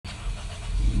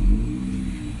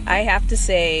I have to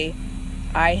say,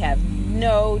 I have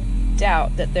no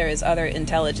doubt that there is other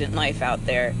intelligent life out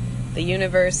there. The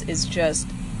universe is just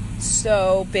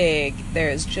so big. There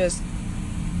is just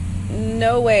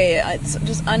no way. It's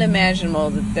just unimaginable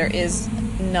that there is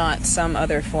not some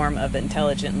other form of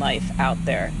intelligent life out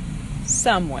there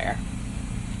somewhere.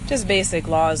 Just basic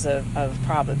laws of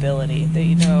probability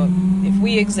that, if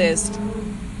we exist,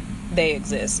 they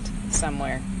exist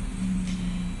somewhere.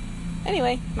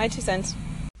 Anyway, my 2 cents.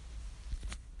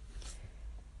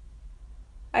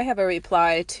 I have a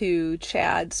reply to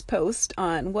Chad's post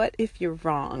on what if you're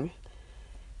wrong?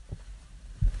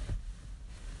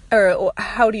 Or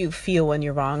how do you feel when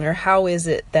you're wrong? Or how is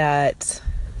it that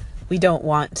we don't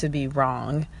want to be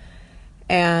wrong?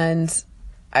 And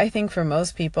I think for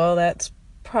most people that's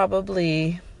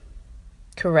probably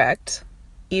correct.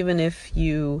 Even if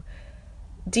you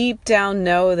deep down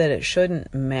know that it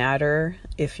shouldn't matter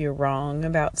if you're wrong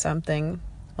about something.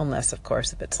 Unless, of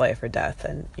course, if it's life or death,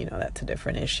 and, that's a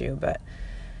different issue. But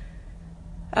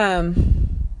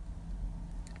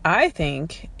I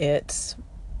think it's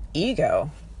ego.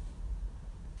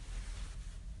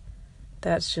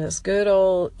 That's just good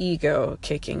old ego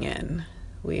kicking in.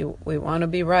 We want to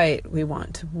be right. We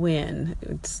want to win.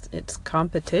 It's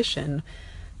competition.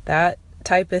 That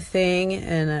type of thing.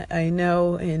 And I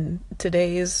know in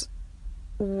today's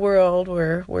world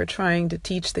where we're trying to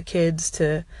teach the kids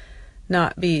to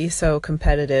not be so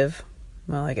competitive.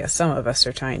 Well, I guess some of us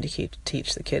are trying to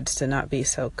teach the kids to not be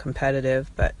so competitive,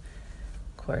 but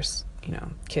of course,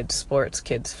 kids sports,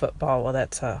 kids football, well,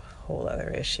 that's a whole other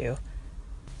issue.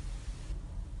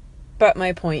 But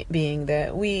my point being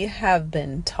that we have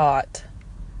been taught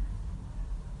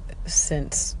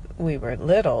since we were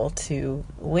little to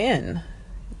win.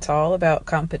 It's all about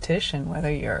competition, whether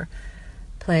you're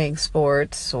playing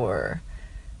sports or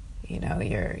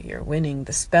you're winning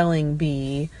the spelling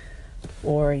bee,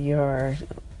 or you're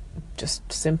just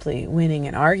simply winning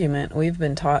an argument. We've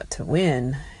been taught to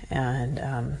win,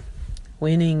 and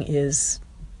winning is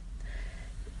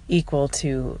equal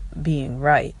to being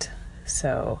right.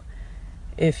 So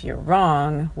if you're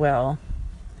wrong, well,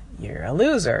 you're a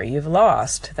loser. You've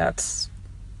lost. That's,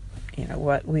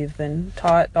 what we've been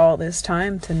taught all this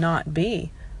time to not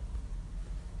be.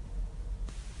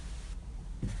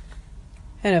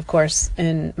 And of course,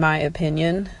 in my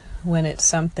opinion, when it's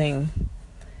something,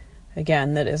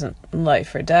 again, that isn't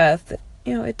life or death,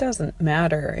 it doesn't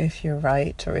matter if you're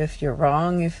right or if you're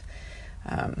wrong.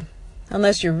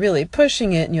 Unless you're really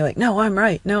pushing it and you're like, no, I'm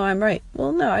right. No, I'm right.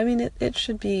 Well, no, I mean, it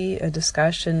should be a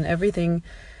discussion. Everything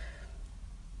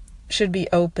should be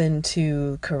open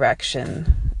to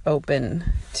correction, open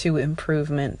to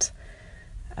improvement,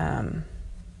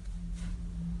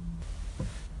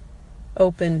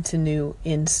 open to new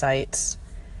insights.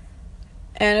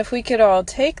 And if we could all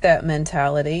take that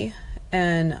mentality,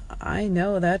 and I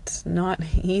know that's not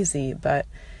easy, but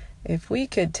if we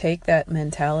could take that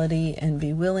mentality and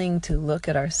be willing to look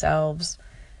at ourselves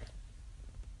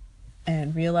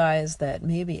and realize that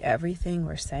maybe everything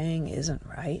we're saying isn't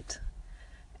right,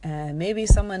 and maybe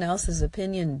someone else's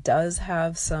opinion does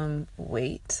have some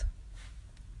weight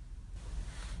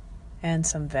and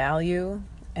some value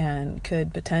and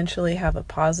could potentially have a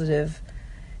positive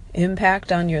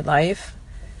impact on your life,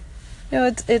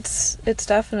 it's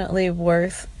definitely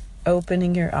worth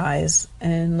opening your eyes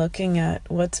and looking at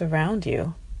what's around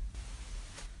you.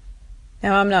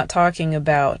 Now, I'm not talking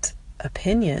about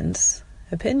opinions.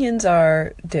 Opinions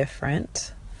are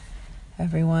different.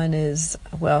 Everyone is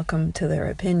welcome to their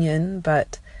opinion,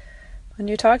 but when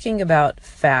you're talking about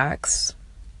facts,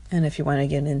 and if you want to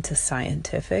get into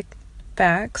scientific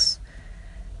facts,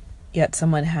 yet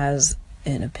someone has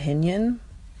an opinion,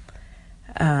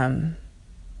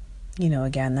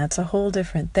 again, that's a whole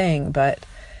different thing, but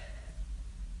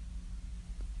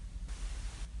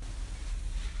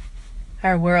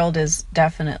our world is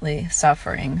definitely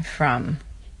suffering from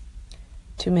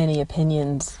too many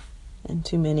opinions, and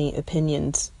too many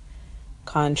opinions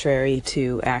contrary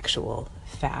to actual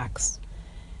facts.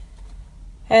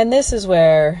 And this is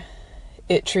where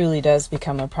it truly does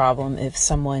become a problem if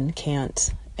someone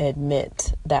can't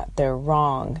admit that they're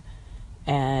wrong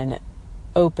and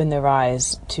open their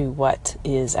eyes to what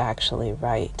is actually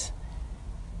right.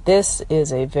 This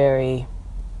is a very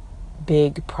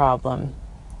big problem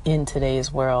in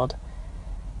today's world,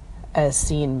 as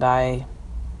seen by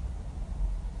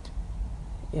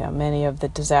many of the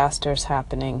disasters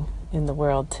happening in the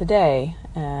world today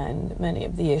and many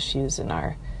of the issues in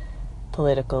our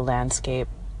political landscape.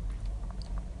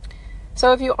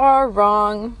 So if you are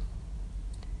wrong,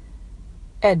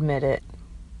 admit it.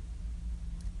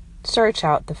 Search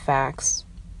out the facts.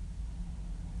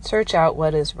 Search out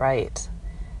what is right.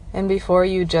 And before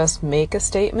you just make a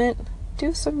statement,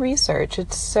 do some research.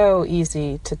 It's so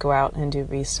easy to go out and do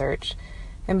research.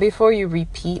 And before you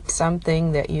repeat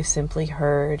something that you simply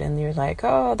heard and you're like,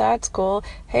 oh, that's cool.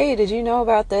 Hey, did you know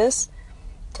about this?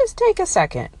 Just take a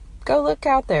second. Go look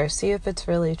out there. See if it's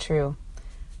really true.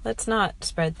 Let's not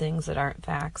spread things that aren't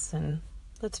facts, and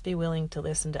let's be willing to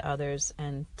listen to others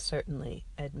and certainly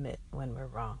admit when we're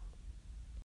wrong.